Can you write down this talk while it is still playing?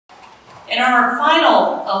And our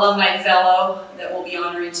final alumni fellow that we'll be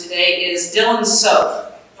honoring today is Dillan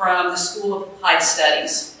Soph from the School of Applied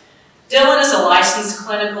Studies. Dillan is a licensed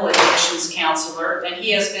clinical addictions counselor, and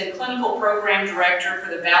he has been clinical program director for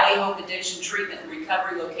the Valley Hope Addiction Treatment and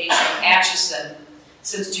Recovery location in Atchison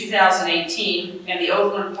since 2018 and the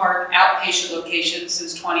Overland Park outpatient location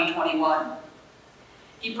since 2021.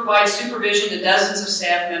 He provides supervision to dozens of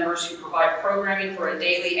staff members who provide programming for a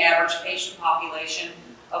daily average patient population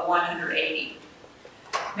of 180.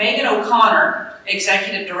 Megan O'Connor,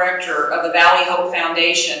 Executive Director of the Valley Hope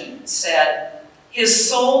Foundation, said, "His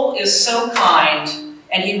soul is so kind,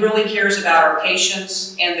 and he really cares about our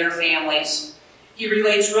patients and their families. He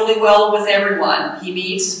relates really well with everyone he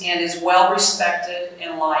meets and is well respected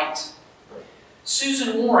and liked."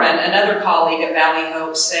 Susan Warren, another colleague at Valley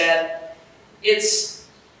Hope, said, "It's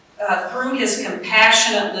through his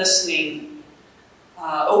compassionate listening,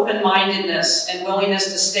 open-mindedness, and willingness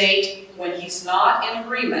to state when he's not in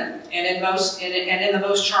agreement, and in the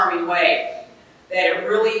most charming way, that it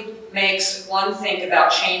really makes one think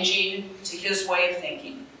about changing to his way of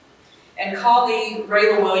thinking." And colleague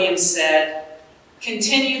Rayla Williams said,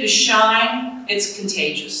 "Continue to shine, it's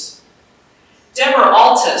contagious." Deborah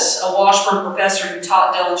Altus, a Washburn professor who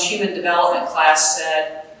taught Dillan's human development class,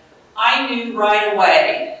 said, "I knew right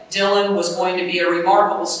away Dillan was going to be a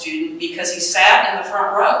remarkable student because he sat in the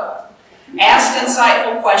front row, asked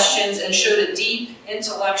insightful questions, and showed a deep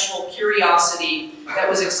intellectual curiosity that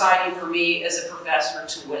was exciting for me as a professor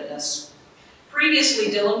to witness." Previously,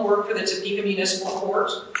 Dillan worked for the Topeka Municipal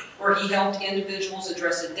Court, where he helped individuals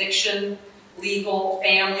address addiction, legal,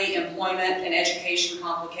 family, employment, and education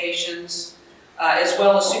complications, as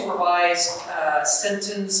well as supervise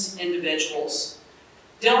sentenced individuals.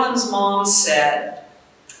 Dillan's mom said,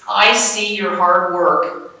 "I see your hard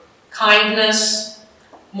work, kindness,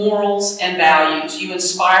 morals, and values. You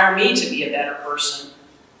inspire me to be a better person."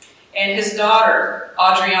 And his daughter,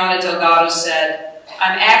 Adriana Delgado, said,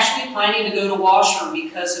 "I'm actually planning to go to Washburn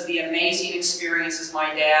because of the amazing experiences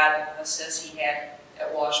my dad says he had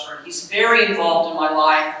at Washburn. He's very involved in my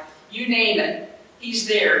life. You name it, he's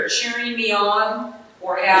there cheering me on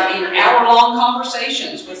or having hour-long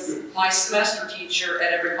conversations with my semester teacher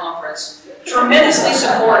at every conference. Tremendously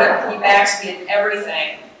supportive. He backs me in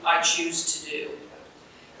everything I choose to do."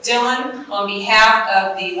 Dillan, on behalf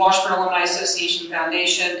of the Washburn Alumni Association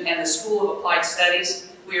Foundation and the School of Applied Studies,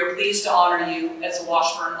 we are pleased to honor you as a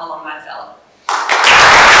Washburn Alumni Fellow.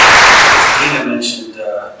 Dina mentioned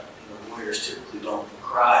lawyers typically don't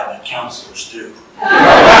cry, but counselors do. I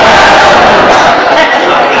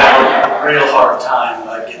have a real hard time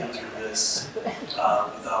getting through this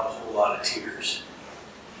without a whole lot of tears.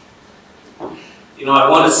 I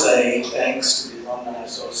want to say thanks to the Alumni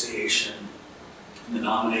Association, and the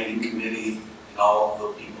nominating committee, and all of the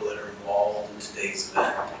people that are involved in today's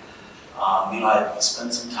event. I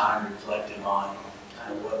spent some time reflecting on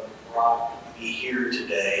kind of what brought me here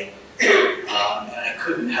today, and I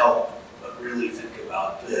couldn't help but really think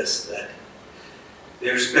about this, that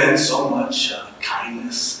there's been so much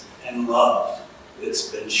kindness and love that's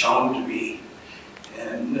been shown to me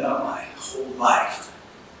in my whole life.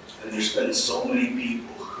 And there's been so many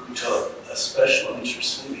people who took a special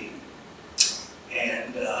interest in me.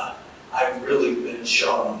 And I've really been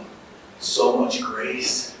shown so much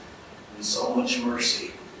grace and so much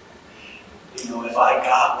mercy. If I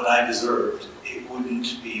got what I deserved, it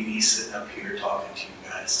wouldn't be me sitting up here talking to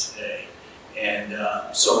you guys today. And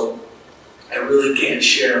so I really can't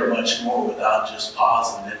share much more without just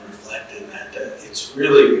pausing and reflecting that it's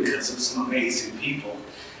really because of some amazing people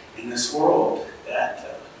in this world that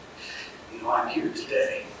I'm here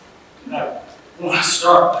today. And I want to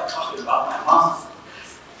start by talking about my mom,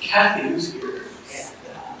 Kathy, who's here. And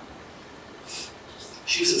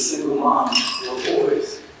she's a single mom with 4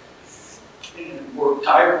 boys and worked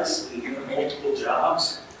tirelessly in multiple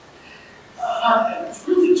jobs. And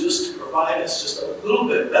really just to provide us just a little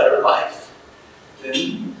bit better life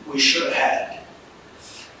than we should have had.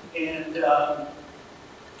 And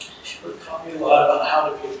she would have taught me a lot about how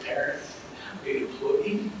to be a parent, how to be an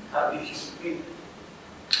employee, how to be a human being.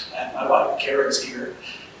 And my wife Karen's here,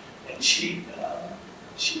 and she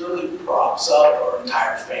really props up our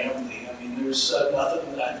entire family. I mean, there's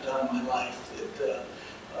nothing that I've done in my life that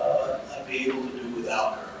I'd be able to do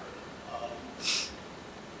without her.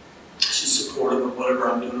 She's supportive of whatever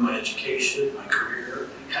I'm doing in my education, my career,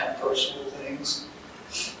 any kind of personal things.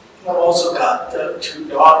 I've also got 2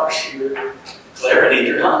 daughters here, Claire and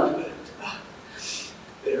Adriana, but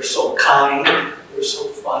they're so kind, they're so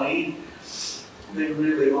funny. They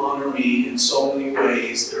really honor me in so many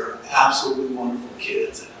ways. They're absolutely wonderful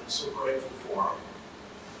kids, and I'm so grateful for them.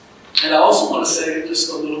 And I also want to say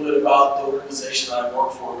just a little bit about the organization that I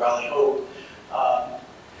work for, Valley Hope.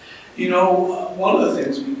 You know, one of the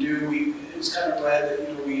things we do, it was kind of rad that,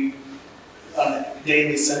 you know, we, on a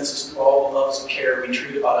daily census through all the levels of care, we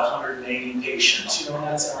treat about 180 patients. You know, and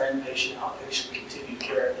that's our inpatient, outpatient, continued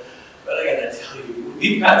care. But I gotta tell you,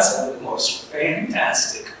 we've got some of the most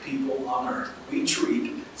fantastic people on earth. We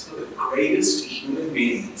treat some of the greatest human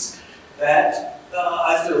beings that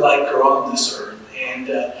I feel like are on this earth. And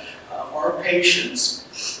our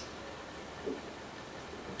patients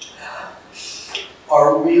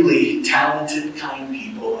are really talented, kind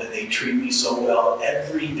people, and they treat me so well.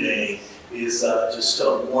 Every day is just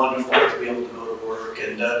wonderful to be able to go to work.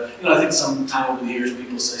 And you know, I think sometime over the years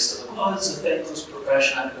people say stuff like, "Oh, it's a thankless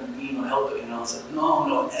profession. I've been, you know, helping." And I was like,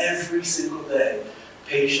 no, every single day,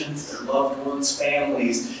 patients, their loved ones,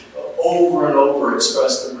 families, over and over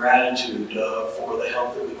express their gratitude for the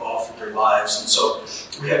help that we've offered their lives. And so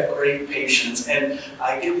we have great patients, and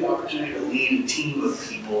I get the opportunity to lead a team of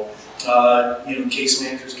people, you know, case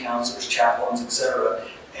managers, counselors, chaplains, etc.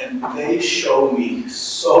 And they show me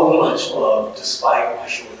so much love despite my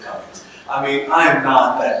shortcomings. I mean, I am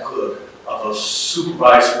not that good of a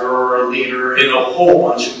supervisor or a leader in a whole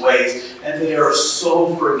bunch of ways, and they are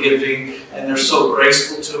so forgiving, and they're so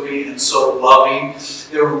graceful to me and so loving.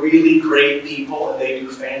 They're really great people, and they do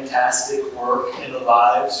fantastic work in the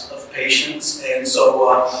lives of patients, and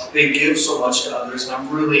so they give so much to others, and I'm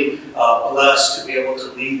really blessed to be able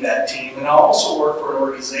to lead that team. And I also work for an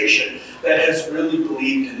organization that has really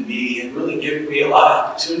believed in me and really given me a lot of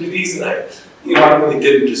opportunities that I really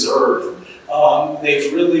didn't deserve.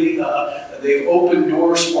 They've really they've opened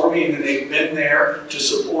doors for me, and they've been there to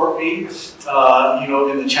support me, you know,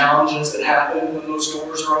 in the challenges that happen when those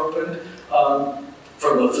doors are opened.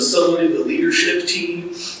 From the facility, the leadership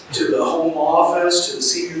team, to the home office, to the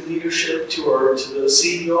senior leadership, to the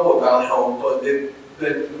CEO of Valley Hope, but they've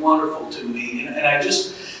been wonderful to me. And I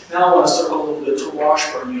just now want to circle a little bit to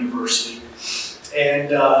Washburn University. And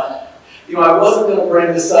you know, I wasn't going to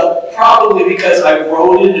bring this up, probably because I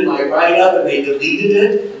wrote it in my write-up and they deleted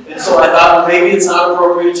it. And so I thought, well, maybe it's not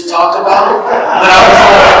appropriate to talk about it. But I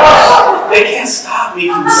was like, they can't stop me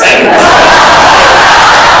from saying this.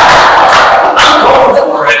 I'm going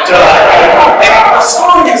for it. And the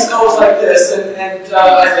story goes like this, and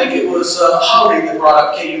I think it was Holly that brought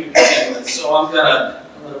up KU to begin with. So I'm gonna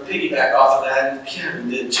piggyback off of that, and Karen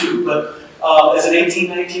did too. But as an 18,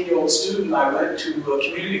 19-year-old student, I went to a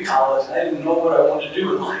community college, and I didn't know what I wanted to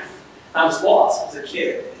do in life. I was lost as a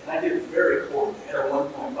kid, and I did very poorly. I had a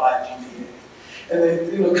 1.5 GPA. And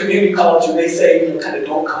then, you know, community college, when they say, you know, kind of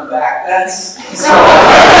don't come back, that's so.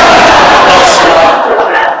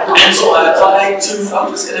 And so I applied to,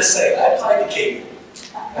 I'm just going to say, I applied to KU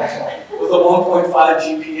with a 1.5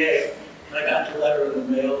 GPA. And I got the letter in the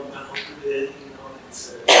mail, I opened it, you know, and it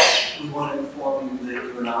said, "We want to inform you that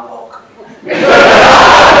you are not welcome." And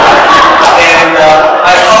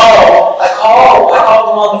I called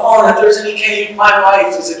them on the phone. If there's any KU, my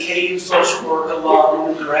wife is a KU social work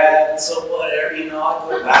alum, grad, so whatever, you know, I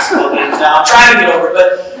go to basketball games now. I'm trying to get over it,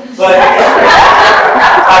 but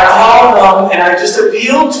I called them and I just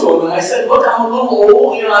appealed to them, and I said, "Look, I'm a little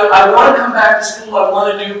old, you know, I want to come back to school, I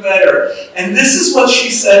want to do better." And this is what she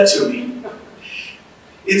said to me: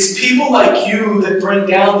 "It's people like you that bring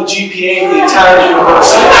down the GPA of the entire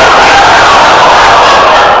university."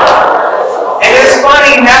 And it's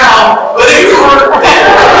funny now, but it hurt then.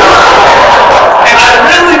 And I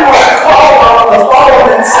really want to call her on the phone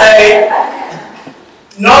and say,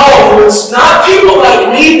 "No, it's not people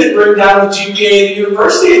like me that bring down the GPA of the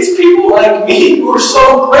university. It's people like me who are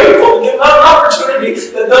so grateful to get an opportunity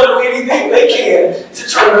that they'll do anything they can to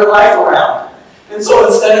turn their life around." And so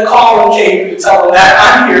instead of calling KU to tell them that,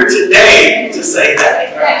 I'm here today to say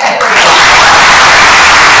that.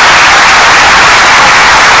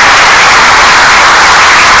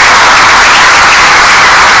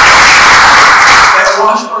 At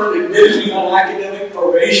Washburn admitted me on academic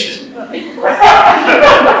probation.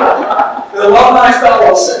 The alumni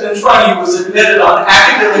fellow sitting in front of you was admitted on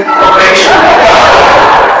academic probation.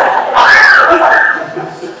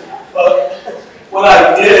 But what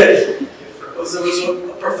I did was, there was a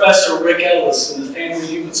professor, Rick Ellis, in the Family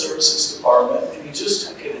Human Services Department, and he just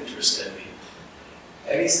took an interest in me.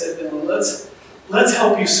 And he said, "Dillan, let's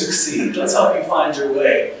help you succeed. Let's help you find your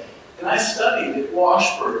way." And I studied at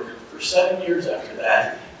Washburn for 7 years after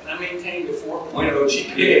that, and I maintained a 4.0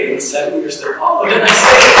 GPA in the 7 years that followed. And I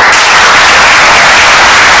say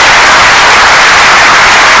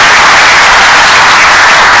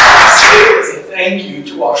it as a thank you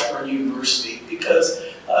to Washburn University, because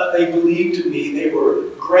they believed in me, they were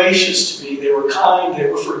gracious to me, they were kind, they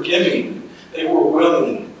were forgiving. forgiving. They were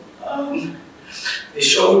willing. They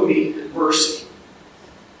showed me mercy.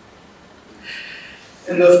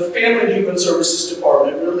 And the Family and Human Services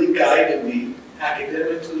Department really guided me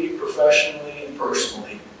academically, professionally, and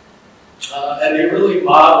personally. And they really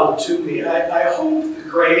modeled to me, I hope, the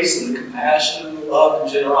grace and the compassion and the love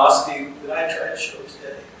and generosity that I try to show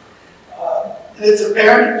today. And it's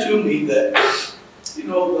apparent to me that, you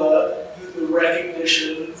know, the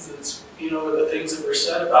recognitions, it's, you know, the things that were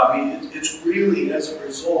said about me, it's really as a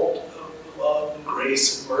result of the love and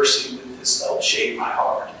grace and mercy that has helped shape my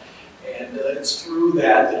heart. And it's through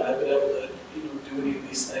that I've been able to, you know, do any of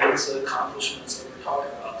these things, accomplishments that we're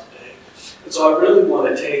talking about today. And so I really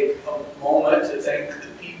want to take a moment to thank the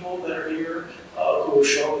people that are here who have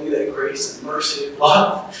shown me that grace and mercy and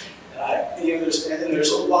love. And you know,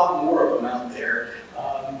 there's a lot more of them out there.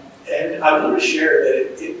 And I want to share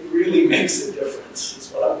that it really makes a difference.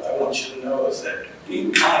 It's what I want you to know, is that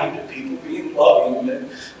being kind to people, being loving, and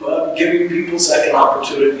giving people second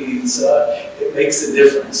opportunities, it makes a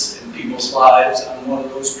difference in people's lives. I'm one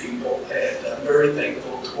of those people, and I'm very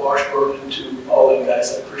thankful to Washburn and to all of you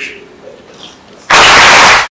guys. I appreciate it.